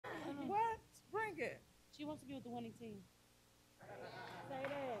She wants to be with the winning team. Say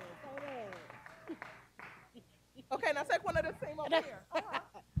that. Say that. Okay, now take one of the team over here.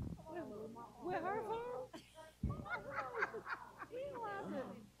 With her phone? With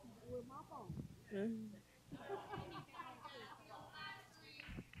my phone. I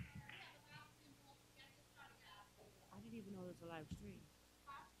didn't even know it was a live stream.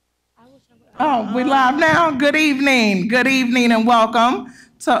 I wish I would. Oh, we live now? Good evening. Good evening and welcome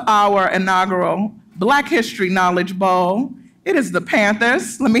to our inaugural Black History Knowledge Bowl. It is the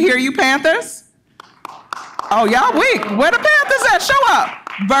Panthers. Let me hear you, Panthers. Oh, y'all weak. Where the Panthers at? Show up.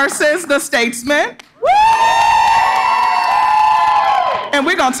 Versus the Statesman. Woo! And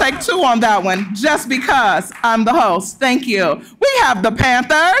we're going to take two on that one just because I'm the host. Thank you. We have the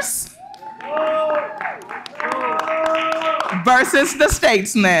Panthers versus the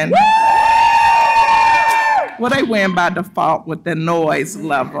Statesman. Well, they win by default with the noise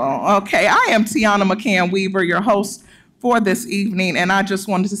level. Okay, I am Tiana McCann Weaver, your host for this evening, and I just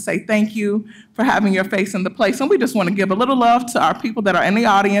wanted to say thank you for having your face in the place. And we just want to give a little love to our people that are in the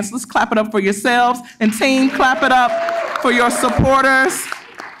audience. Let's clap it up for yourselves. And team, clap it up for your supporters.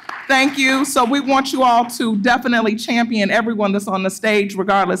 Thank you. So we want you all to definitely champion everyone that's on the stage,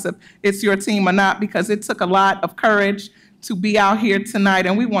 regardless if it's your team or not, because it took a lot of courage to be out here tonight,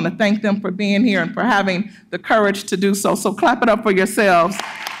 and we want to thank them for being here and for having the courage to do so. So clap it up for yourselves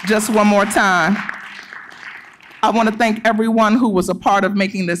just one more time. I want to thank everyone who was a part of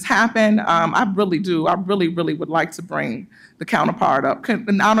making this happen. I really do. I really would like to bring the counterpart up.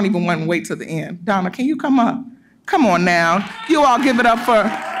 And I don't even want to wait till the end. Donna, can you come up? Come on now. You all give it up for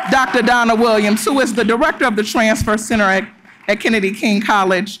Dr. Donna Williams, who is the director of the Transfer Center at Kennedy King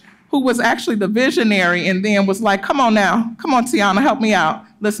College, who was actually the visionary and then was like, come on now. Come on, Tiana, help me out.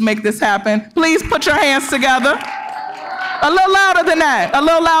 Let's make this happen. Please put your hands together. A little louder than that. A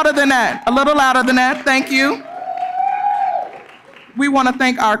little louder than that. A little louder than that. Thank you. We want to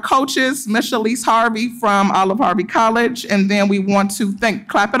thank our coaches, Miss Shalise Harvey from Olive Harvey College, and then we want to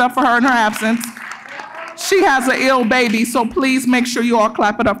clap it up for her in her absence. She has an ill baby, so please make sure you all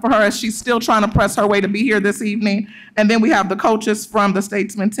clap it up for her as she's still trying to press her way to be here this evening. And then we have the coaches from the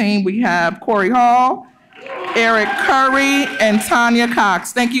Statesman team. We have Corey Hall, Eric Curry, and Tanya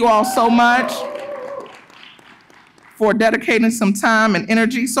Cox. Thank you all so much for dedicating some time and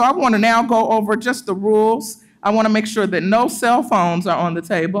energy. So I want to now go over just the rules. I want to make sure that no cell phones are on the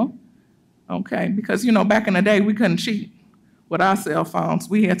table, okay? Because, you know, back in the day, we couldn't cheat with our cell phones.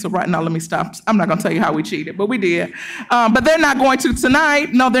 We had to write, now let me stop. I'm not going to tell you how we cheated, but we did. But they're not going to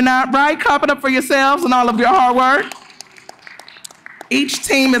tonight. No, they're not, right? Clap it up for yourselves and all of your hard work. Each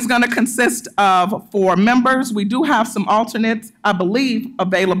team is going to consist of 4 members. We do have some alternates, I believe,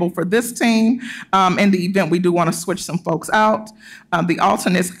 available for this team. In the event we do want to switch some folks out. The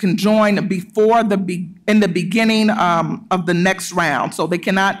alternates can join in the beginning of the next round. So they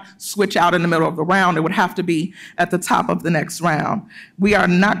cannot switch out in the middle of the round. It would have to be at the top of the next round. We are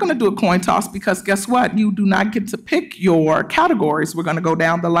not going to do a coin toss because guess what? You do not get to pick your categories. We're going to go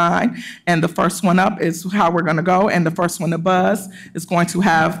down the line, and the first one up is how we're going to go, and the first one to buzz is going to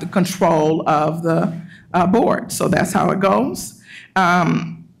have the control of the board. So that's how it goes.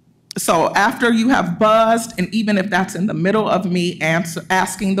 So after you have buzzed, and even if that's in the middle of me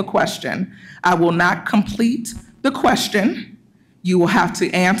asking the question, I will not complete the question. You will have to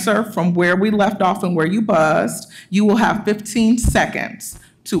answer from where we left off and where you buzzed. You will have 15 seconds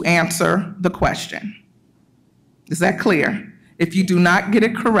to answer the question. Is that clear? If you do not get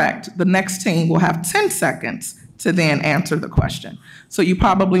it correct, the next team will have 10 seconds to then answer the question. So you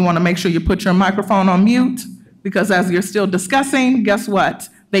probably want to make sure you put your microphone on mute, because as you're still discussing, guess what?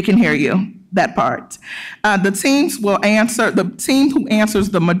 They can hear you, that part. The team who answers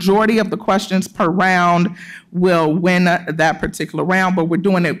the majority of the questions per round will win that particular round, but we're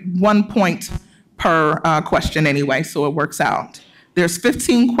doing it 1 point per question anyway, so it works out. There's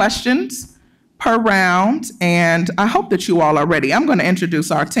 15 questions per round, and I hope that you all are ready. I'm going to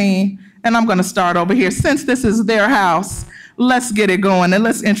introduce our team, and I'm going to start over here. Since this is their house, let's get it going, and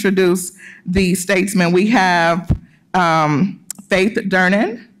let's introduce the Statesmen. We have Faith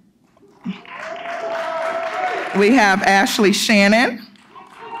Durnan. We have Ashley Shannon.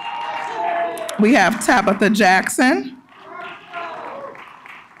 We have Tabitha Jackson.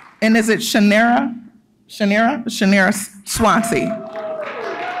 And is it Shanera Swansea.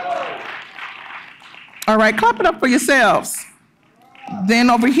 All right, clap it up for yourselves. Then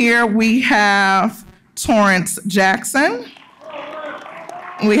over here we have Torrance Jackson.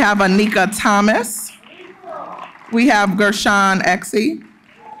 We have Anika Thomas. We have Gershon Exie.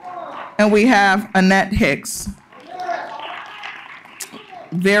 And we have Annette Hicks.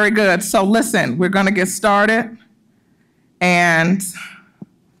 Very good. So listen, we're going to get started. And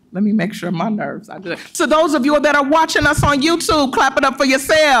let me make sure my nerves are good. So those of you that are watching us on YouTube, clap it up for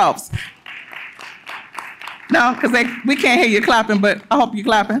yourselves. No, because we can't hear you clapping, but I hope you're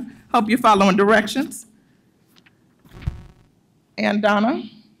clapping. Hope you're following directions. And Donna,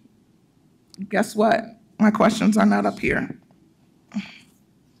 guess what? My questions are not up here.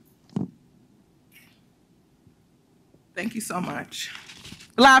 Thank you so much.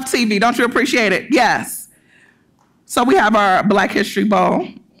 Live TV, don't you appreciate it? Yes. So we have our Black History Bowl,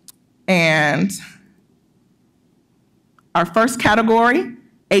 and our first category,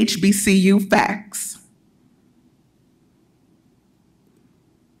 HBCU facts.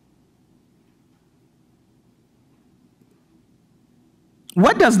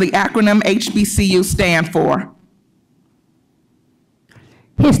 What does the acronym HBCU stand for?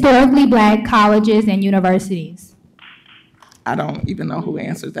 Historically Black colleges and universities. I don't even know who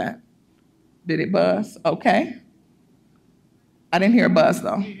answered that. Did it buzz? Okay. I didn't hear a buzz,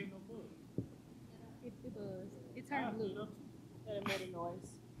 though. It buzzed. It turned blue. And it made a noise.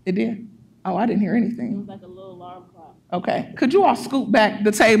 It did? Oh, I didn't hear It anything. was like a little alarm clock. Okay. Could you all scoot back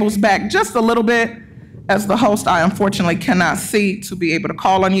the tables back just a little bit? As the host, I unfortunately cannot see to be able to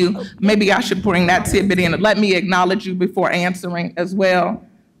call on you. Maybe I should bring that tidbit in. Let me acknowledge you before answering as well,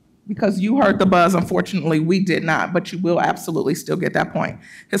 because you heard the buzz. Unfortunately, we did not, but you will absolutely still get that point.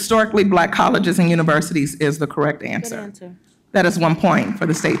 Historically Black colleges and universities is the correct answer. Good answer. That is 1 point for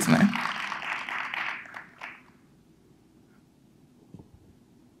the Statesman.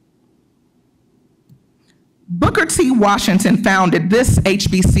 Booker T. Washington founded this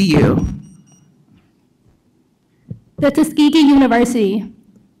HBCU. The Tuskegee University.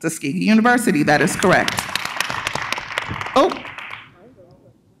 Tuskegee University, that is correct. Oh,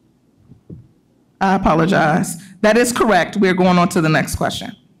 I apologize. That is correct. We're going on to the next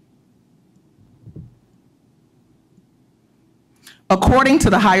question. According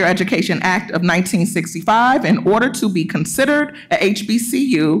to the Higher Education Act of 1965, in order to be considered a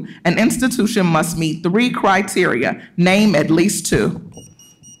HBCU, an institution must meet 3 criteria. Name at least 2.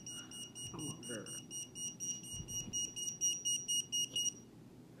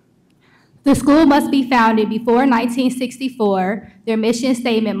 The school must be founded before 1964. Their mission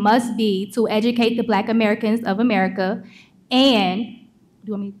statement must be to educate the Black Americans of America, and, do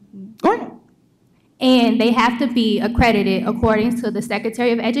you want me? Go ahead. And they have to be accredited according to the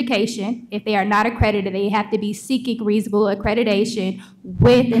Secretary of Education. If they are not accredited, they have to be seeking reasonable accreditation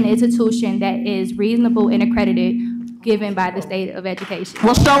with an institution that is reasonable and accredited given by the State of Education.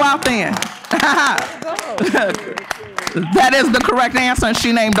 Well, show out then. That is the correct answer, and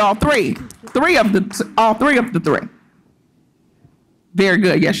she named all 3. All three of the 3. Very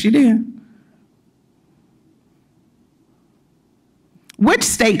good. Yes, she did. Which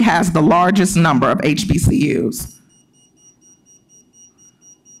state has the largest number of HBCUs?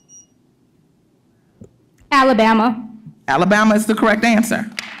 Alabama. Alabama is the correct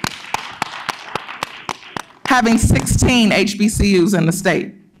answer. Having 16 HBCUs in the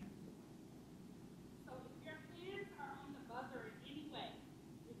state. So if your hands are on the buzzer in any way,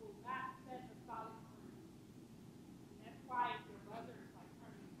 it will not set a solid green. And that's why if your buzzer is like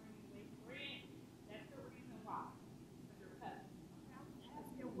turning green, red, that's the reason why. Because you're cutting.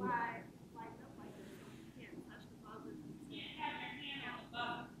 Ask you why it's light up like this. You can't touch the buzzer. You can't have your hand on the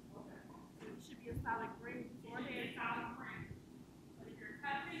buzzer. Okay. So it should be a solid green. It should be a solid green. But if you're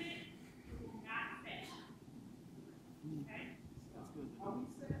touching it, it will not set. Okay? Are we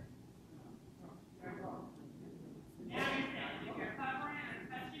set? Now you're set. If you're covering or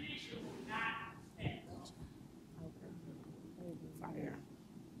touching it, it will not set. Fire.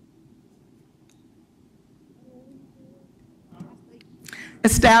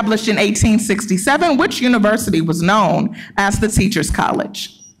 Established in 1867, which university was known as the Teachers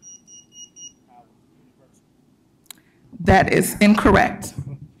College? That is incorrect.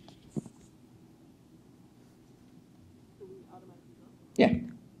 Yeah,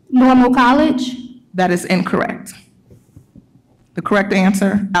 Normal College. that is incorrect. The correct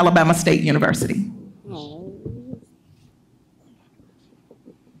answer, Alabama State University.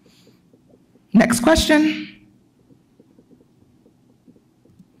 Next question.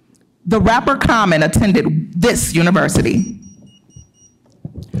 The rapper Common attended this university.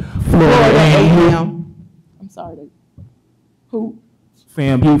 Florida A&M. I'm sorry. Who?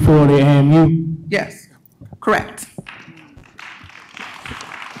 FAMU, Florida AMU. Yes, correct.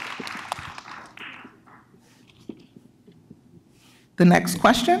 The next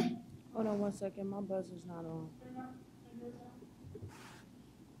question. Hold on 1 second. My buzzer's not on.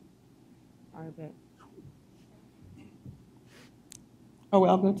 All right, bet. Are we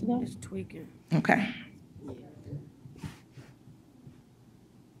all good to go? It's tweaking. Okay.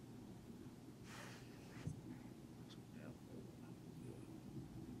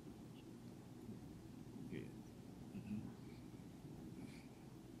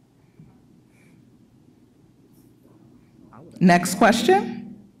 Next question.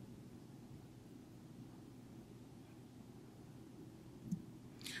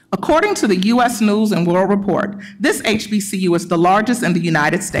 According to the U.S. News and World Report, this HBCU is the largest in the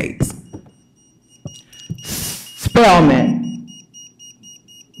United States. Spelman.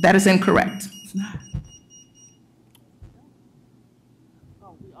 That is incorrect.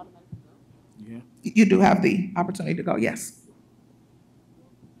 You do have the opportunity to go, yes.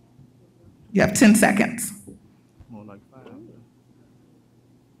 You have 10 seconds. More like 5.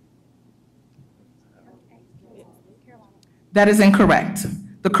 That is incorrect.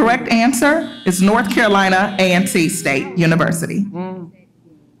 The correct answer is North Carolina A&T State University.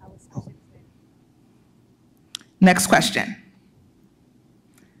 Next question.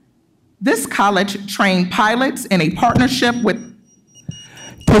 This college trained pilots in a partnership with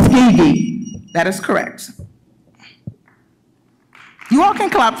Tuskegee. That is correct. You all can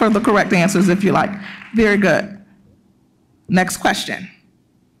clap for the correct answers if you like. Very good. Next question.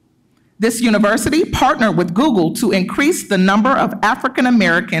 This university partnered with Google to increase the number of African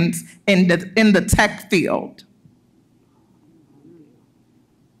Americans in the tech field.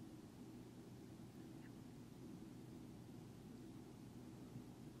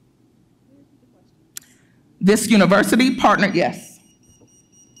 This university partnered, yes.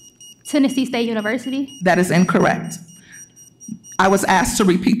 Tennessee State University. That is incorrect. I was asked to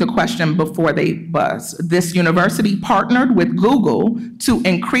repeat the question before they buzzed. This university partnered with Google to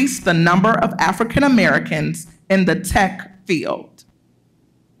increase the number of African Americans in the tech field.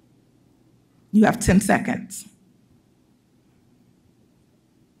 You have 10 seconds.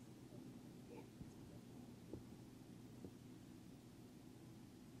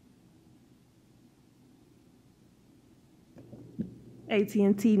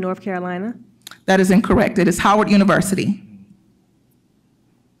 AT&T, North Carolina. That is incorrect. It is Howard University.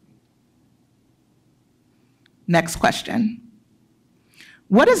 Next question.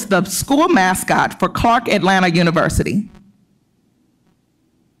 What is the school mascot for Clark Atlanta University?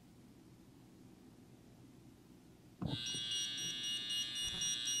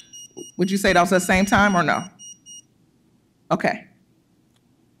 Would you say that was at the same time or no? Okay.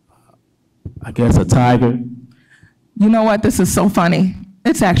 I guess a tiger. You know what? This is so funny.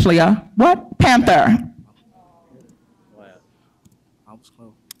 It's actually a what? Panther. I was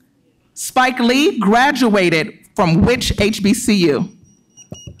close. Spike Lee graduated from which HBCU?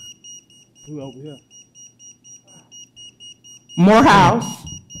 Who over here? Morehouse.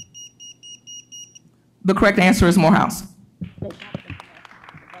 The correct answer is Morehouse.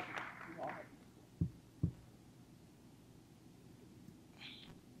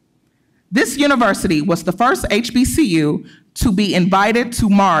 This university was the first HBCU to be invited to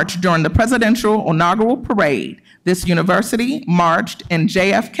march during the presidential inaugural parade. This university marched in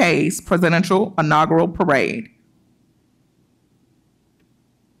JFK's presidential inaugural parade.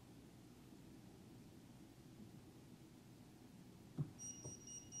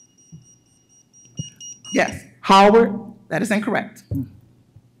 Yes. Howard. That is incorrect.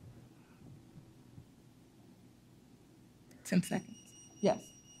 10 seconds. Yes.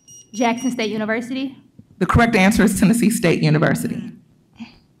 Jackson State University. The correct answer is Tennessee State University,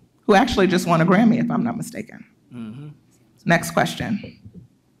 who actually just won a Grammy, if I'm not mistaken. Next question.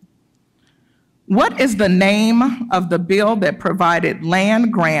 What is the name of the bill that provided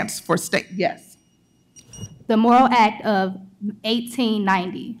land grants for state? Yes. The Morrill Act of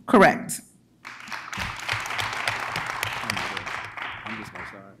 1890. Correct. I'm just gonna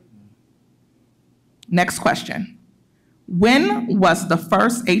start. Next question. When was the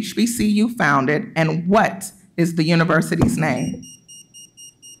first HBCU founded, and what is the university's name?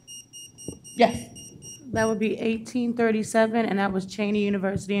 Yes. That would be 1837, and that was Cheney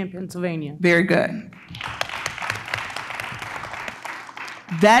University in Pennsylvania. Very good.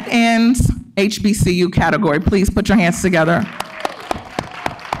 That ends HBCU category. Please put your hands together.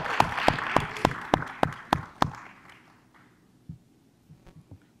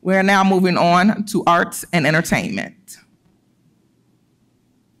 We're now moving on to arts and entertainment.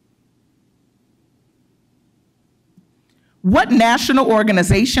 What national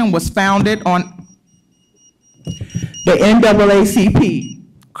organization was founded on? The NAACP.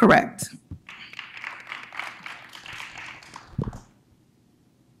 Correct.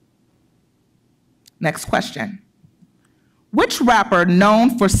 Next question. Which rapper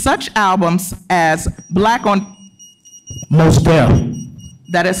known for such albums as Black on? Most Def.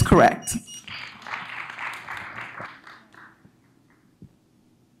 That is correct.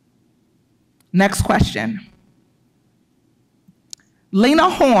 Next question. Lena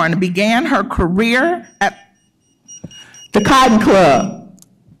Horne began her career at The Cotton Club.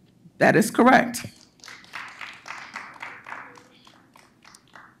 That is correct.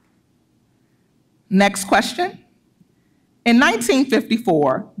 Next question. In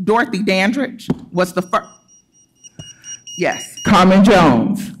 1954, Dorothy Dandridge was the first. Yes, Carmen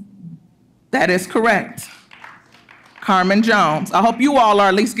Jones. that is correct. Carmen Jones. I hope you all are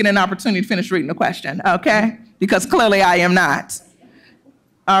at least getting an opportunity to finish reading the question, okay? Because clearly I am not.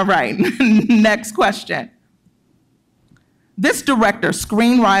 All right, next question. This director,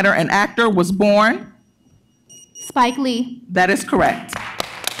 screenwriter, and actor was born. Spike Lee. That is correct.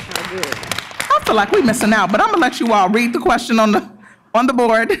 I feel like we're missing out, but I'm gonna let you all read the question on the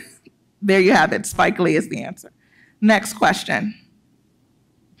board. There you have it. Spike Lee is the answer. Next question.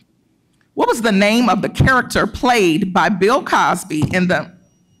 What was the name of the character played by Bill Cosby in the...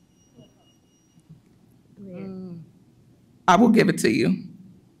 I will give it to you.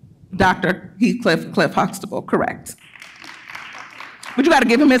 Dr. Heathcliff Cliff Huxtable, correct. But you got to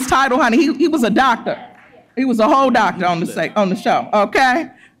give him his title, honey. He was a doctor. He was a whole doctor on the show, okay?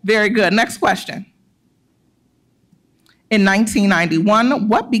 Very good. Next question. In 1991,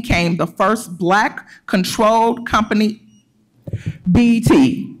 what became the first Black-controlled company? BET.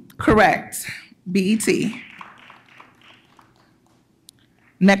 Correct. BET.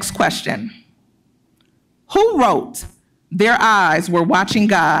 Next question. Who wrote "Their Eyes Were Watching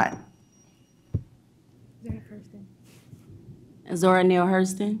God"? Zora Neale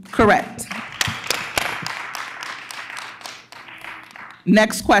Hurston. Correct.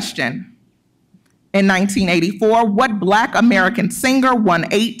 Next question. In 1984, what Black American singer won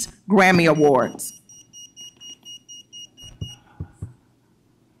 8 Grammy Awards?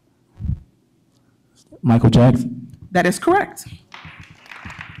 Michael Jackson. That is correct.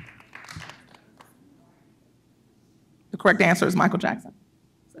 The correct answer is Michael Jackson.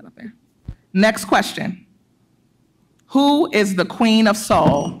 Is that up there? Next question. Who is the Queen of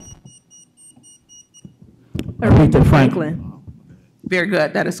Soul? Aretha Franklin. Very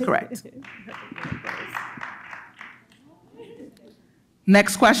good, that is correct.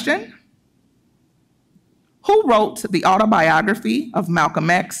 Next question. Who wrote the autobiography of Malcolm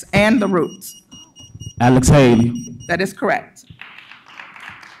X and the Roots? Alex Haley. That is correct.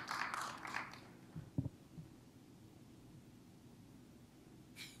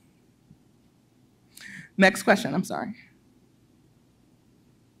 Next question, I'm sorry.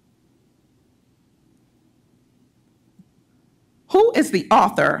 Who is the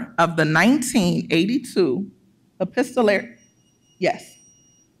author of the 1982 epistolary? Yes.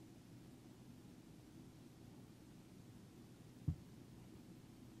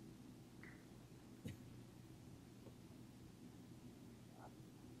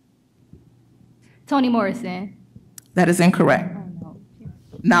 Toni Morrison. That is incorrect.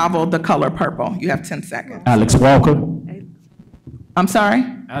 Novel, The Color Purple. You have 10 seconds. Alex Walker. I'm sorry?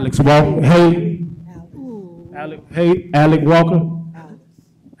 Alex Walker. Haley. Alec Walker.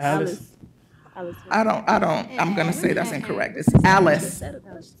 Alice. I'm gonna say that's incorrect. It's Alice.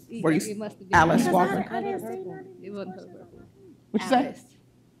 Were you, Alice Walker? What'd you say?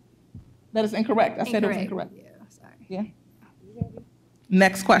 That is incorrect. I said it was incorrect. Yeah, sorry. Yeah.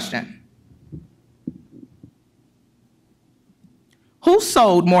 Next question. Who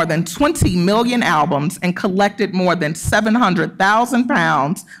sold more than 20 million albums and collected more than 700,000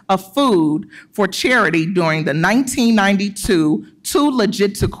 pounds of food for charity during the 1992 Too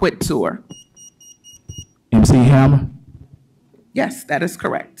Legit to Quit tour? MC Hammer. Yes, that is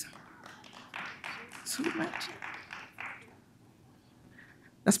correct. Too much.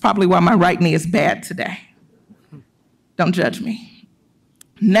 That's probably why my right knee is bad today. Don't judge me.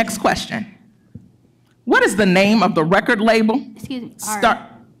 Next question. What is the name of the record label? Excuse me.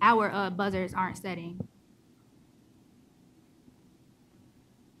 Our buzzers aren't setting.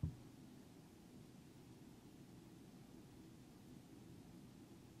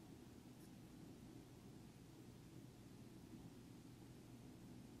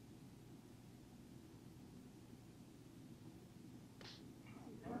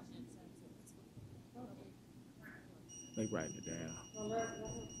 They writing it down.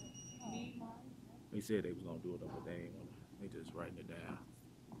 They said they was gonna do it, but they ain't gonna. They just writing it down.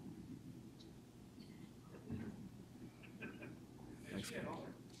 Next one.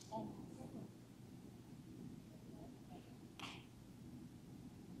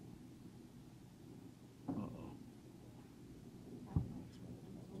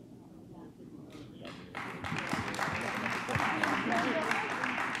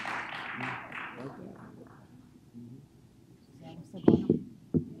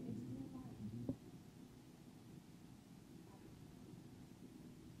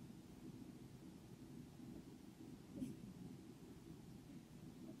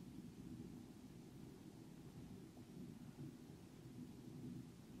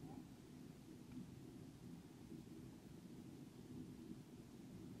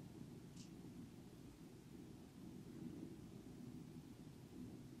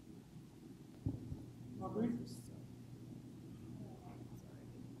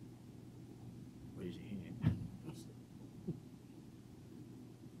 Raise your hand.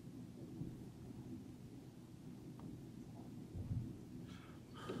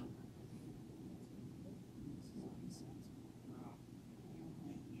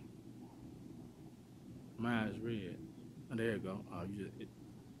 Mine's red. Oh, there you go. Oh,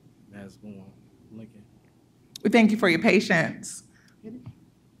 that's going, blinking. We thank you for your patience.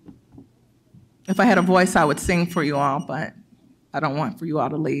 If I had a voice, I would sing for you all, but I don't want for you all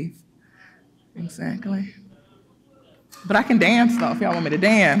to leave. Exactly. But I can dance, though, if y'all want me to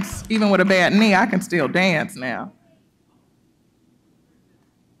dance. Even with a bad knee, I can still dance now.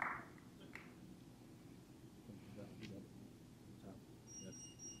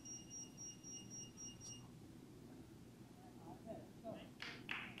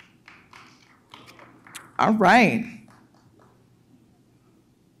 All right.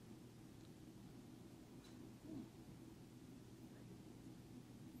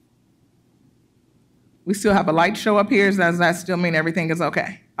 We still have a light show up here. Does that still mean everything is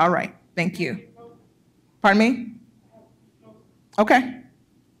okay? All right. Thank you. Pardon me? Okay.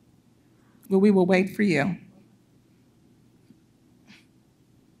 Well, we will wait for you.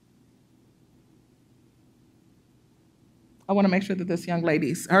 I want to make sure that this young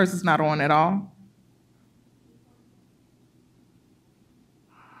lady's, hers is not on at all.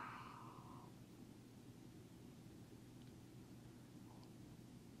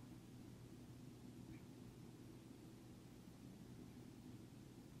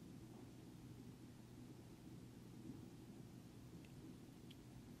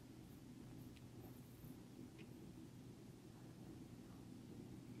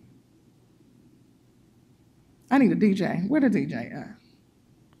 I need a DJ. Where the DJ at?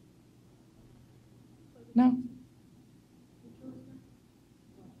 No?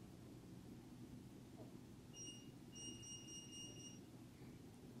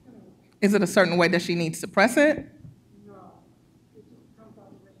 Is it a certain way that she needs to press it?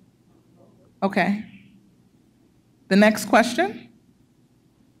 Okay. The next question.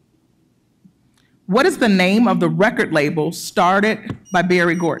 What is the name of the record label started by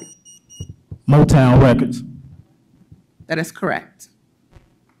Berry Gordy? Motown Records. That is correct.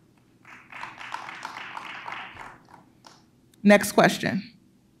 Next question.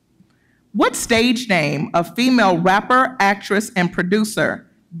 What stage name of female rapper, actress, and producer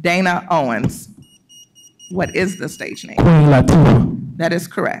Dana Owens? What is the stage name? Queen Latifah. That is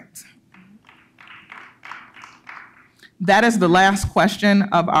correct. That is the last question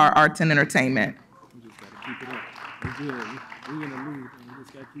of our arts and entertainment. We just gotta keep it up. We're good. We're in the lead, and we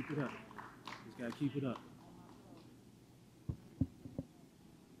just gotta keep it up. Just gotta keep it up.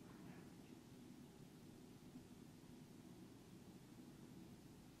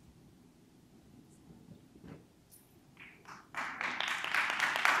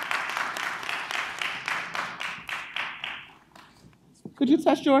 Could you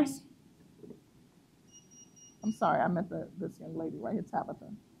test yours? I'm sorry, I meant this young lady right here, Tabitha.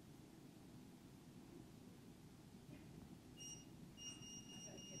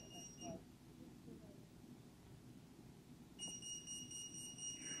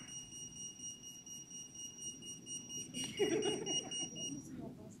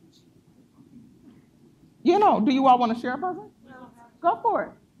 You know, do you all want to share a buzzer? Go for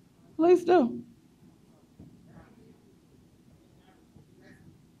it. Please do.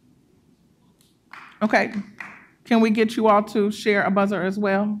 Okay, can we get you all to share a buzzer as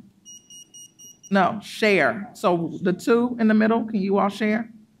well? No, share. So the two in the middle, can you all share?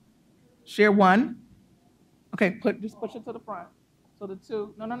 Share one. Okay, just push it to the front. So the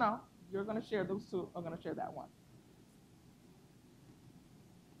two, no. You're gonna share, those two are gonna share that one.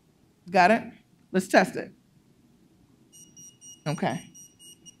 Got it? Let's test it. Okay.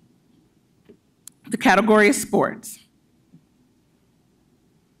 The category is sports.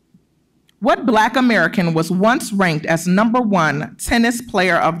 What Black American was once ranked as #1 tennis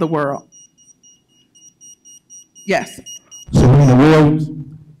player of the world? Yes. Serena Williams.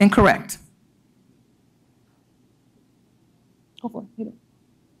 Incorrect. Go for it. Hit it.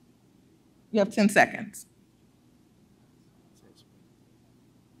 You have 10 seconds.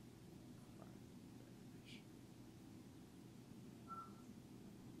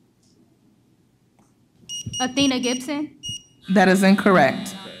 Athena Gibson. That is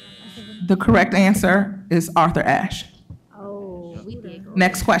incorrect. The correct answer is Arthur Ashe. Oh, we did.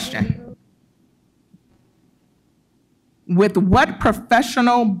 Next question. With what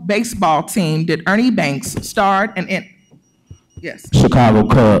professional baseball team did Ernie Banks start and end? Yes, Chicago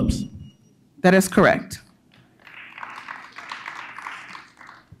Cubs. that is correct.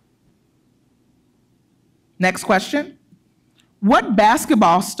 Next question. What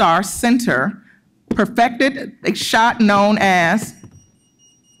basketball star center perfected a shot known as?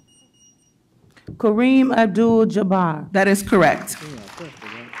 Kareem Abdul-Jabbar. That is correct.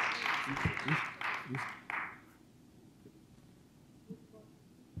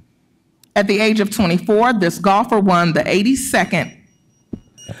 At the age of 24, this golfer won the 82nd.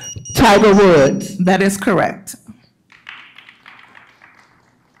 Tiger Woods. That is correct.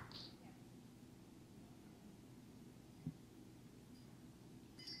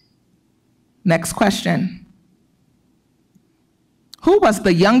 Next question. Who was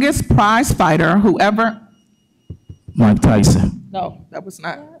the youngest prize fighter who ever? Mike Tyson. No, that was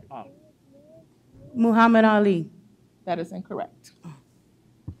not. Muhammad Ali. That is incorrect.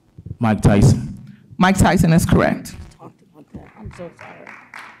 Mike Tyson. Mike Tyson is correct. I'm so sorry.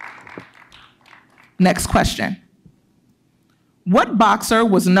 Next question. What boxer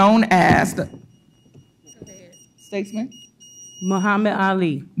was known as the Statesman? Muhammad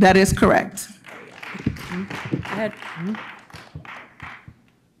Ali. That is correct.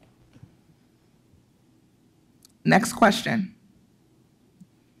 Next question.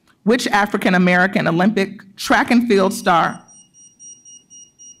 Which African American Olympic track and field star?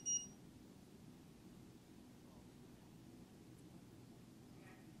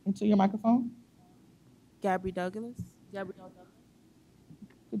 Into your microphone. Gabrielle Douglas. Gabrielle Douglas.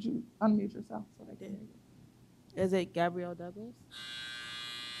 Could you unmute yourself so they can hear you? Is it Gabrielle Douglas?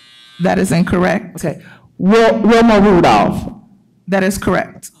 That is incorrect. Okay. Wilma Rudolph. That is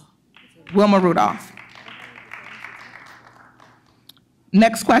correct. Wilma Rudolph.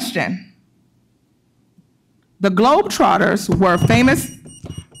 Next question. The Globetrotters were famous.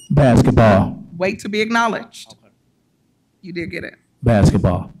 Basketball. Wait to be acknowledged. You did get it.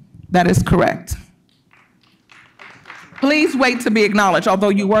 Basketball. That is correct. Please wait to be acknowledged. Although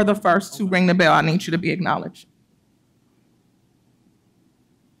you were the first to ring the bell, I need you to be acknowledged.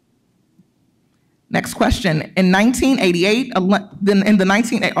 Next question. In 1988,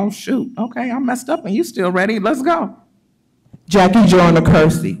 oh shoot, okay, I messed up and you still ready. Let's go. Jackie Joyner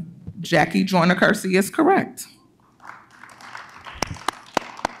Kersey. Jackie Joyner Kersey is correct.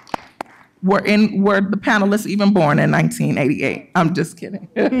 Were the panelists even born in 1988? I'm just kidding.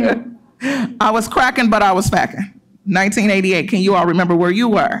 I was cracking, but I was facking. 1988, can you all remember where you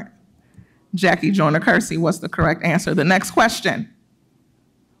were? Jackie Joyner Kersey was the correct answer. The next question.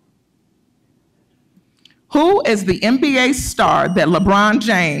 Who is the NBA star that LeBron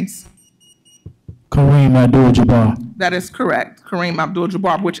James? Kareem Abdul-Jabbar. That is correct, Kareem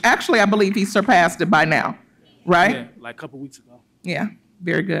Abdul-Jabbar, which actually I believe he surpassed it by now, right? Yeah, like a couple weeks ago. Yeah,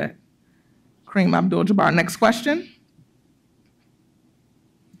 very good. Kareem Abdul-Jabbar. Next question.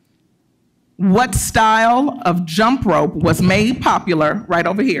 What style of jump rope was made popular right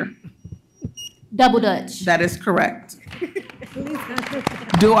over here? Double Dutch. That is correct.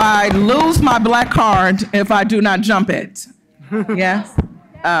 Do I lose my black card if I do not jump it? Yes?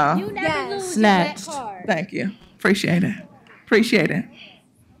 You never lose Snatched. your black card. Thank you. Appreciate it. Appreciate it.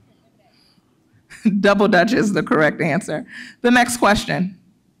 Double Dutch is the correct answer. The next question.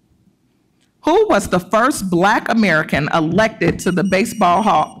 Who was the first Black American elected to the Baseball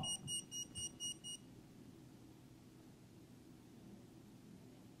Hall?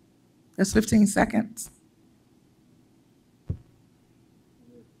 That's 15 seconds.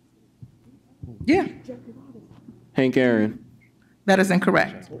 Yeah, Hank Aaron. that is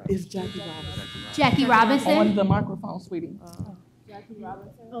incorrect. It's Jackie Robinson. Jackie On Robinson. the microphone, sweetie.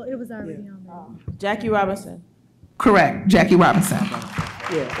 Oh, it was already on there. Jackie Robinson. Correct, Jackie Robinson.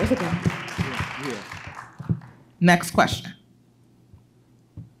 Yeah, it's okay. Next question.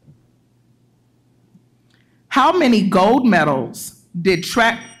 How many gold medals did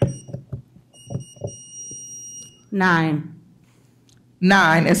track? 9.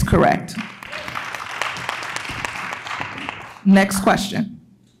 9 is correct. Next question.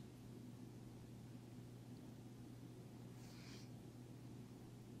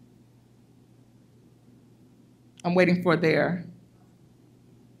 I'm waiting for their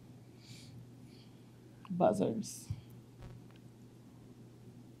buzzers.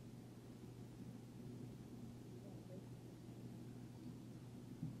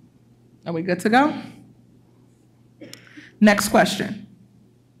 Are we good to go? Next question.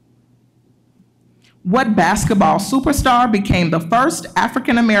 What basketball superstar became the first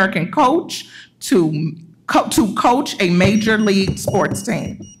African-American coach to coach a major league sports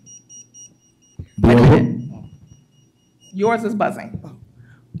team? Yours is buzzing.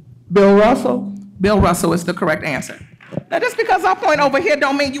 Bill Russell. Bill Russell is the correct answer. Now, just because I point over here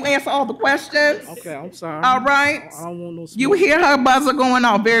don't mean you answer all the questions. Okay, I'm sorry. All right. I don't want no You smoke. hear her buzzer going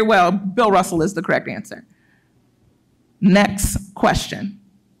off very well. Bill Russell is the correct answer. Next question.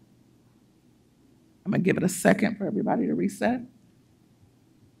 I'm going to give it a second for everybody to reset.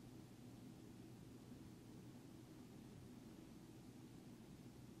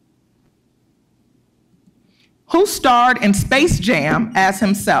 Who starred in Space Jam as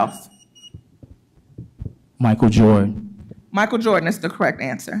himself? Michael Jordan. Michael Jordan is the correct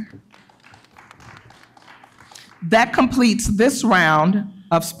answer. That completes this round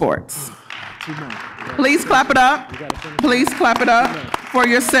of sports. Please clap it up. Please clap it up for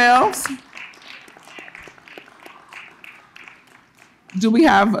yourselves. Do we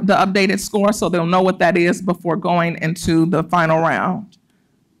have the updated score so they'll know what that is before going into the final round?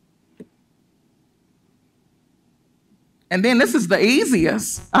 And then this is the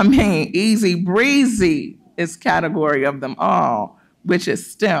easiest. I mean, easy breezy is category of them all, which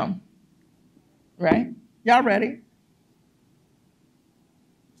is STEM. Right? Y'all ready?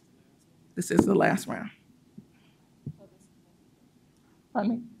 This is the last round.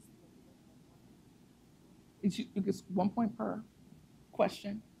 Pardon me? You get 1 point per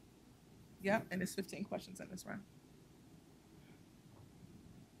question. Yep, and there's 15 questions in this round.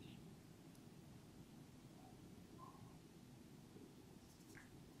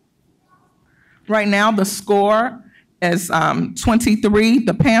 Right now, the score is 23,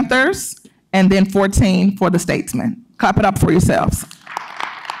 the Panthers, and then 14 for the Statesman. Clap it up for yourselves.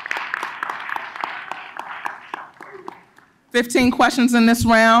 15 questions in this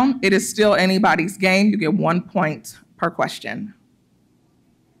round. It is still anybody's game. You get 1 point per question.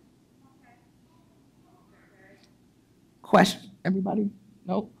 Question, everybody?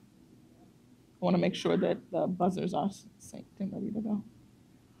 Nope. I want to make sure that the buzzers are synced and ready to go.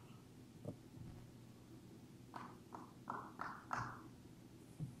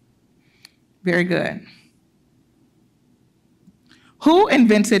 Very good. Who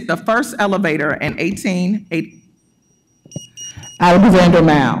invented the first elevator in 1880? Alexander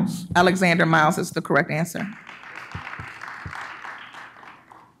Miles. Alexander Miles is the correct answer.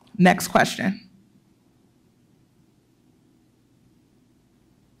 Next question.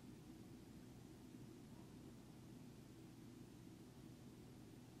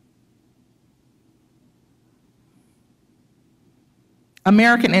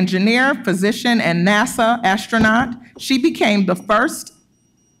 American engineer, physician, and NASA astronaut. She became the first.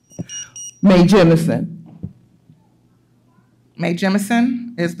 Mae Jemison. Mae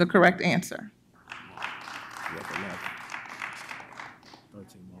Jemison is the correct answer.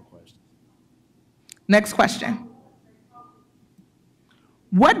 13 more questions. Next question.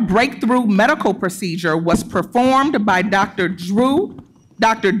 What breakthrough medical procedure was performed by Dr.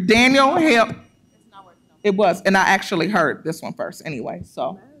 Daniel Hill? It was, and I actually heard this one first anyway,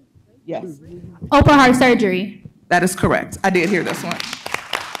 so yes. Open heart surgery. That is correct. I did hear this one.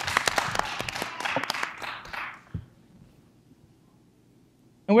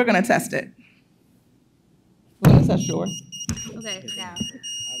 And we're going to test it. We're going to test yours. Okay, now.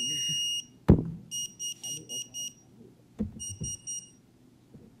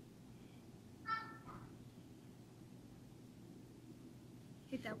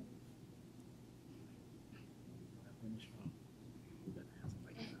 Hit that one.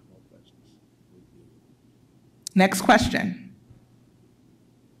 Next question.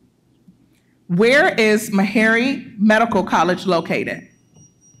 Where is Meharry Medical College located?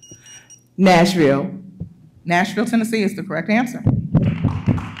 Nashville. Nashville, Tennessee is the correct answer.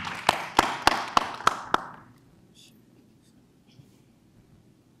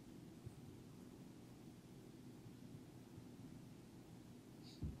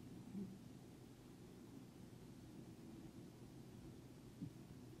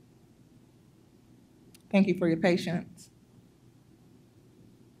 Thank you for your patience.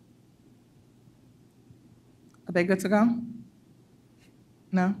 Are they good to go?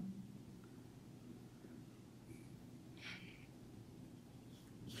 No?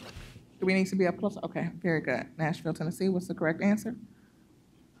 Do we need to be up closer? Okay, very good. Nashville, Tennessee, what's the correct answer?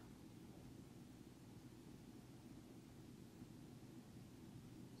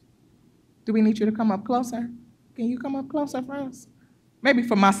 Do we need you to come up closer? Can you come up closer for us? Maybe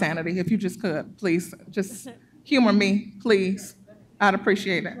for my sanity, if you just could, please. Just humor me, please. I'd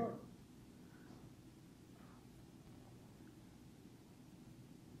appreciate it.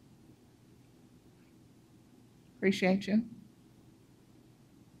 Appreciate you.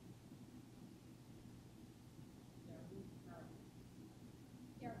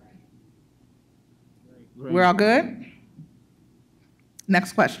 We're all good?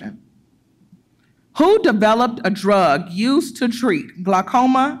 Next question. Who developed a drug used to treat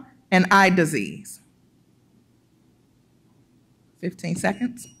glaucoma and eye disease? 15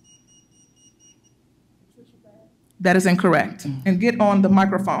 seconds. That is incorrect. And get on the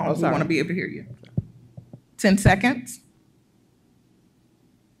microphone. Oh, We sorry. want to be able to hear you. 10 seconds.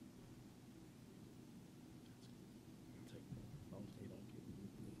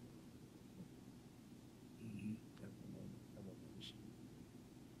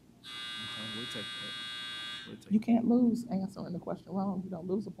 You can't lose answering the question wrong. You don't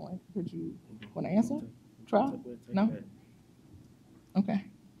lose a point. Did you want to answer? Try? No? Okay.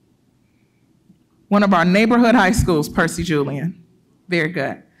 One of our neighborhood high schools, Percy Julian. Very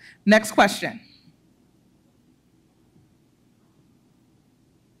good. Next question.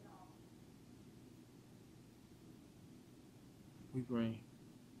 We green.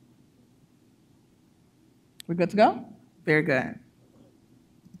 We're good to go? Very good.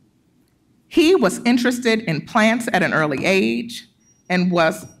 He was interested in plants at an early age and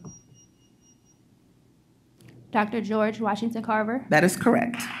was, Dr. George Washington Carver. that is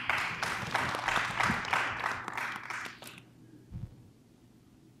correct.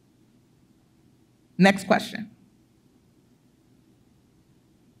 Next question.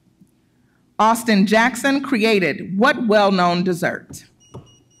 Austin Jackson created what well-known dessert?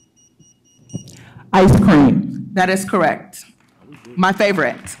 Ice cream. That is correct. My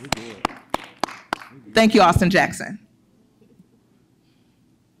favorite. Thank you, Austin Jackson.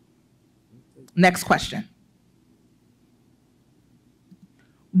 Next question.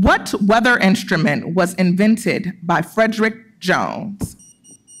 What weather instrument was invented by Frederick Jones?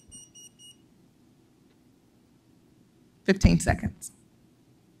 15 seconds.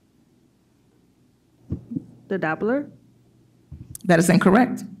 The Doppler. That is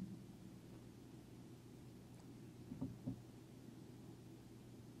incorrect.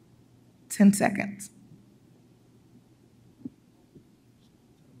 Ten seconds.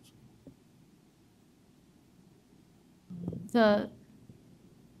 The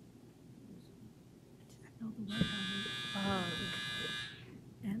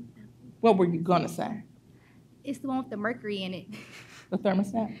What were you gonna say? it's the one with the mercury in it. The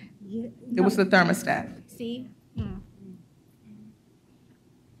thermostat? Yeah. It was the thermostat. See?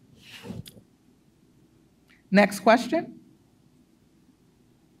 Next question.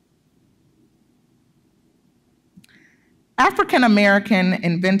 African-American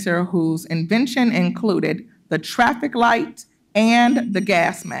inventor whose invention included the traffic light and the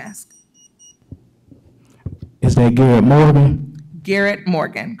gas mask. Is that Garrett Morgan? Garrett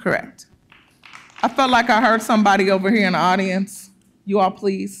Morgan, correct. I felt like I heard somebody over here in the audience. You all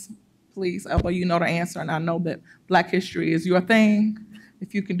please, although you know the answer and I know that Black history is your thing,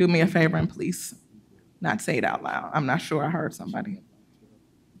 if you can do me a favor and please not say it out loud. I'm not sure I heard somebody.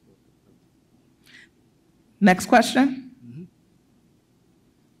 Next question.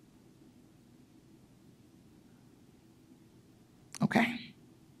 Okay.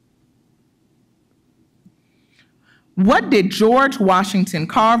 What did George Washington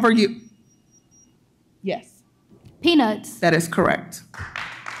Carver Yes, Peanuts. that is correct.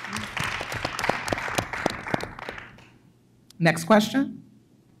 Next question.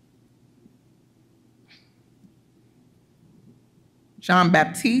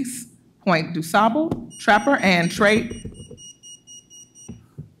 Jean-Baptiste Point du Sable, Trapper, and Trade.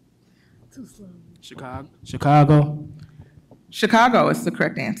 Too slow. Chicago. Chicago is the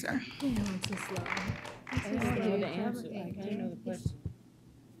correct answer. Damn, too slow. I don't know the answer. Like, I don't know the question.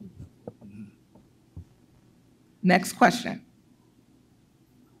 Next question.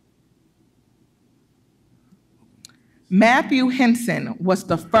 Matthew Henson was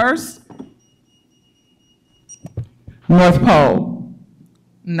the first North Pole.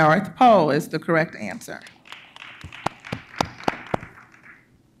 North Pole is the correct answer.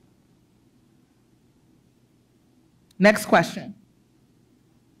 Next question.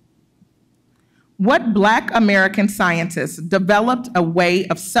 What Black American scientist developed a way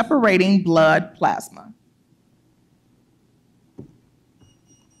of separating blood plasma?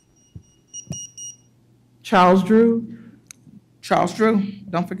 Charles Drew. Charles Drew.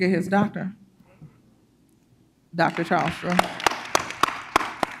 Don't forget his doctor. Dr. Charles Drew.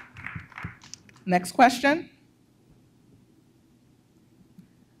 Next question.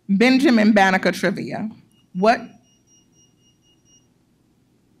 Benjamin Banneker trivia. What?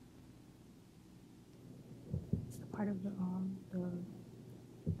 It's the part of the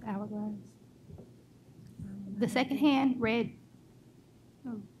hourglass. The second hand, red.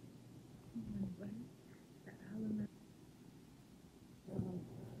 Oh.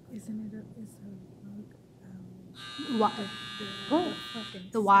 Isn't it a, it's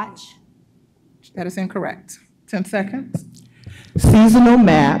a, The watch. That is incorrect. 10 seconds. Seasonal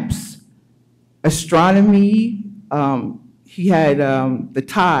maps. Astronomy. He had the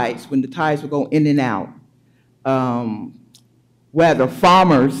tides, when the tides would go in and out. whether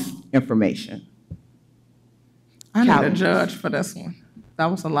farmers' information. I need a Challenges. judge for this one. That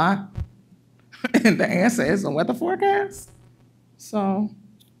was a lot. And the answer is a weather forecast. So.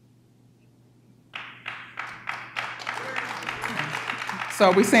 So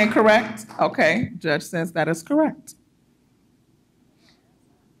are we saying correct? Okay, judge says that is correct.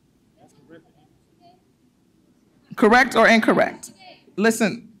 Correct or incorrect?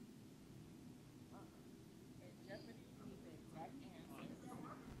 Listen.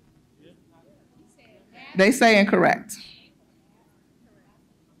 They say incorrect.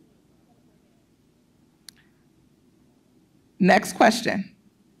 Next question.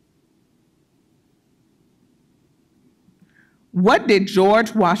 What did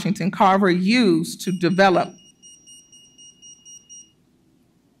George Washington Carver use to develop?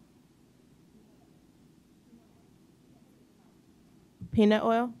 Peanut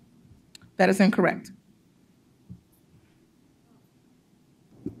oil? That is incorrect.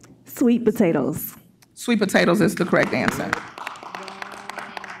 Sweet potatoes. Sweet potatoes is the correct answer.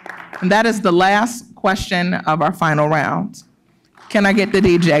 And that is the last question of our final round. Can I get the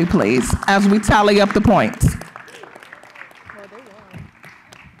DJ, please, as we tally up the points?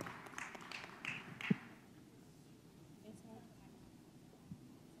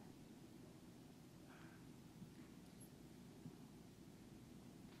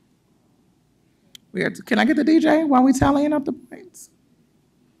 Can I get the DJ while we tallying up the points?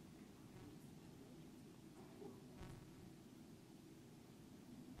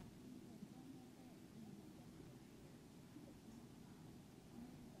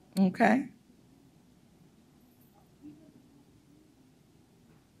 Okay.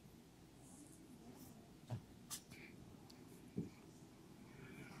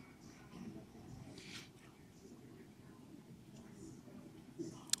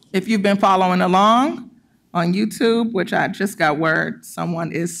 If you've been following along on YouTube, which I just got word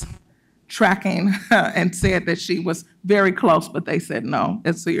someone is tracking and said that she was very close, but they said no.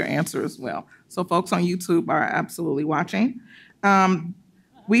 And so your answer as well. So folks on YouTube are absolutely watching.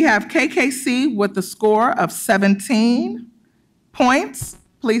 We have KKC with the score of 17 points.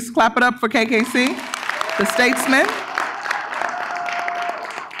 Please clap it up for KKC, the Statesman.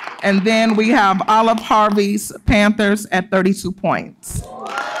 And then we have Olive Harvey's Panthers at 32 points.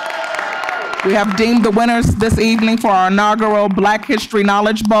 We have deemed the winners this evening for our inaugural Black History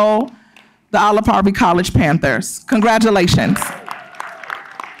Knowledge Bowl, the Olive Harvey College Panthers. Congratulations.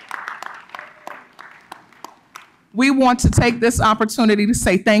 We want to take this opportunity to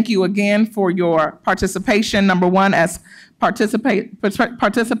say thank you again for your participation. Number one, as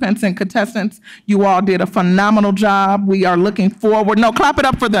participants and contestants, you all did a phenomenal job. We are looking forward. No, clap it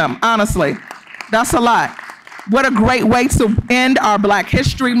up for them, honestly. That's a lot. What a great way to end our Black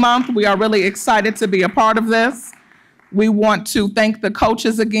History Month. We are really excited to be a part of this. We want to thank the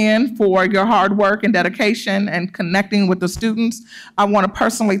coaches again for your hard work and dedication and connecting with the students. I want to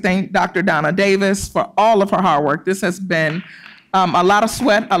personally thank Dr. Donna Davis for all of her hard work. This has been a lot of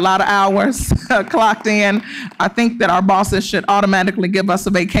sweat, a lot of hours clocked in. I think that our bosses should automatically give us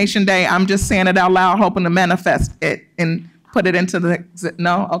a vacation day. I'm just saying it out loud, hoping to manifest it and put it into the,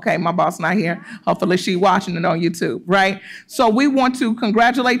 no? Okay, my boss not here. Hopefully she's watching it on YouTube, right? So we want to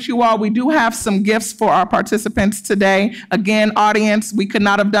congratulate you all. We do have some gifts for our participants today. Again, audience, we could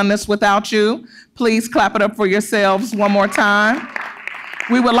not have done this without you. Please clap it up for yourselves one more time.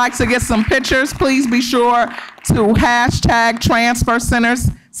 We would like to get some pictures. Please be sure to hashtag Transfer Centers,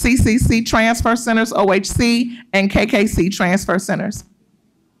 CCC Transfer Centers, OHC, and KKC Transfer Centers.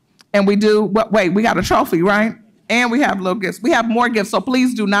 And we do, wait, we got a trophy, right? And we have little gifts. We have more gifts, so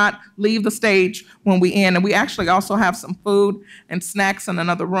please do not leave the stage when we end. And we actually also have some food and snacks in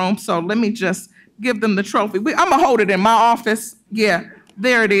another room, so let me just give them the trophy. I'm gonna hold it in my office. Yeah,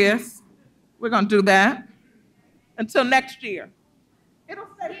 there it is. We're gonna do that until next year. It'll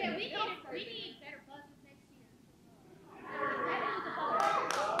stay here. We need better buses next year.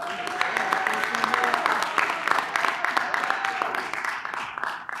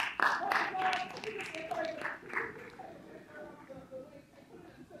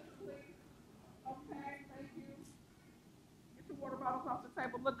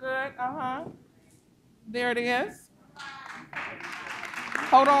 Look good, There it is.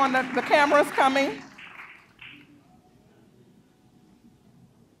 Hold on, the camera's coming.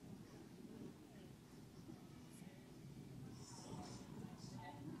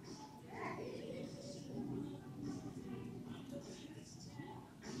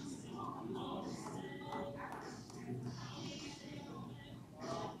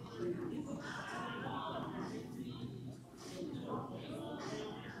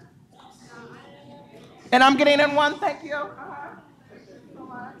 And I'm getting in one, thank you. Thank you so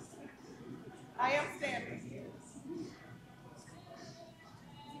much. I am standing.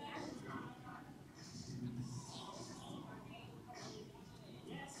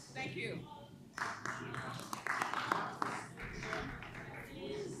 Thank you.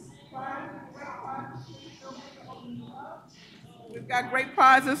 We've got great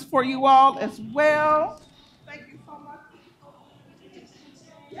prizes for you all as well. Thank you so much.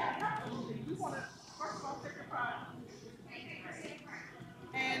 Yeah, absolutely. We want to, first of all, take your prize.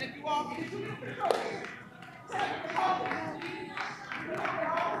 And if you all can do it, take your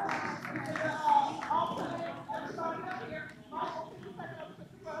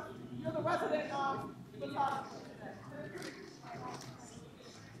You're the resident photographer today.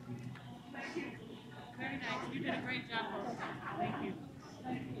 Thank you. Very nice. You did a great job, folks. Thank you.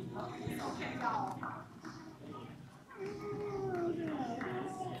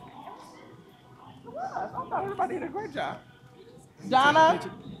 I thought everybody did a great job. Donna?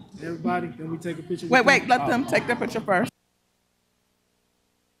 Everybody, can we take a picture? Wait, with them? let them take their picture first.